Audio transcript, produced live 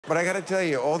But I gotta tell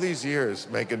you, all these years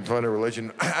making fun of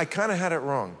religion, I kind of had it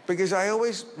wrong. Because I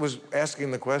always was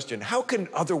asking the question, how can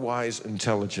otherwise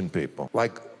intelligent people,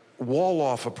 like, wall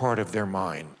off a part of their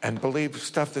mind and believe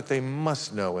stuff that they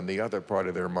must know and the other part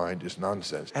of their mind is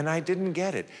nonsense? And I didn't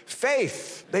get it.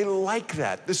 Faith, they like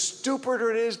that. The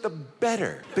stupider it is, the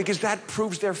better, because that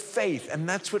proves their faith, and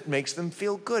that's what makes them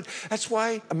feel good. That's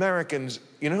why Americans,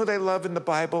 you know who they love in the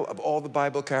Bible, of all the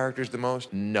Bible characters the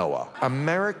most? Noah.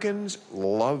 Americans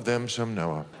love them some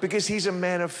Noah, because he's a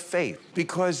man of faith,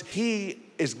 because he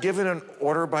is given an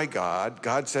order by God.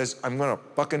 God says, I'm gonna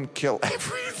fucking kill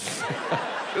everything.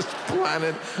 This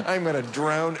planet, I'm gonna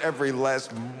drown every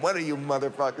last one of you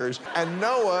motherfuckers. And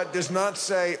Noah does not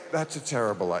say, that's a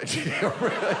terrible idea.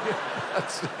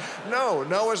 No,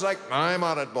 Noah's like, I'm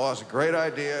on it, boss, great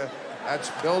idea.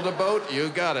 Let's build a boat, you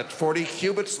got it. 40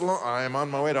 cubits long, I'm on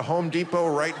my way to Home Depot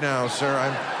right now, sir.